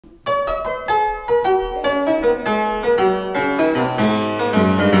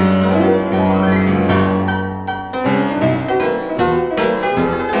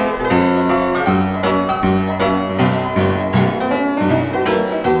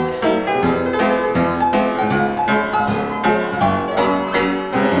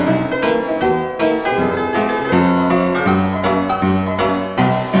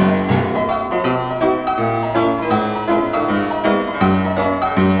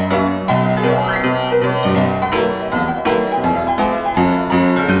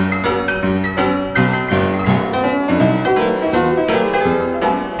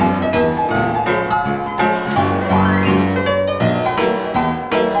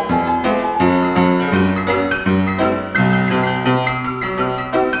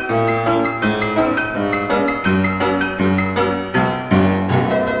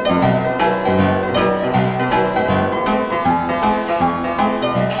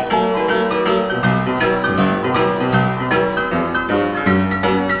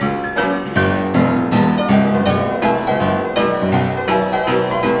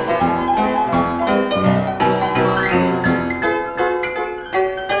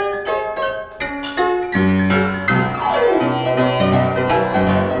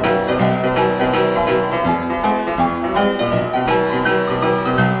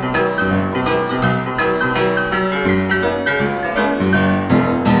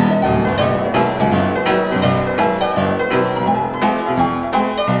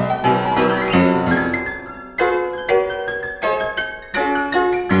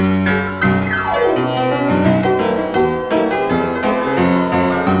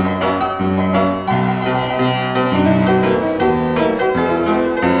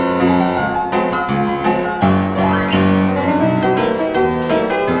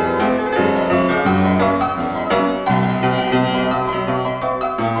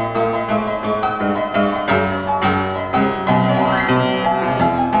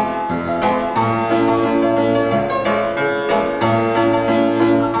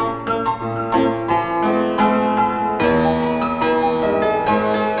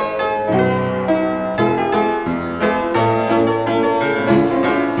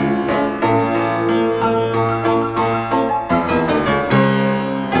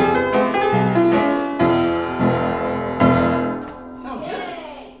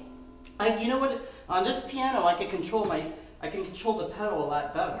You know what? On this piano, I can control the pedal a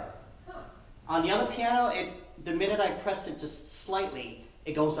lot better. Huh. On the other piano, the minute I press it just slightly,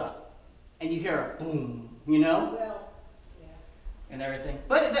 it goes up, and you hear a boom. You know? Well, yeah. And everything.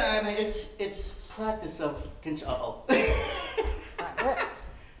 But I mean, it's practice of control. Like this.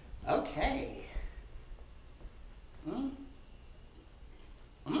 Okay. Mm.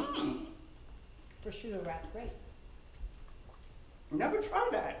 Mm. Prosciutto wrap, great. Never tried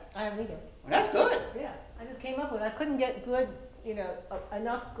that. I haven't either. Well, that's good. Yeah, I just came up with. I couldn't get good,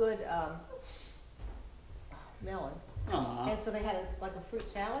 enough good melon, Aww. and so they had like a fruit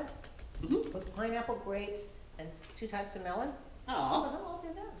salad with pineapple, grapes, and 2 types of melon. I Aww. thought, oh,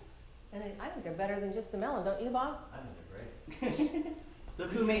 they're those. And I think they're better than just the melon, don't you, Bob? I think they're great.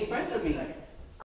 Look who made friends with me. Second.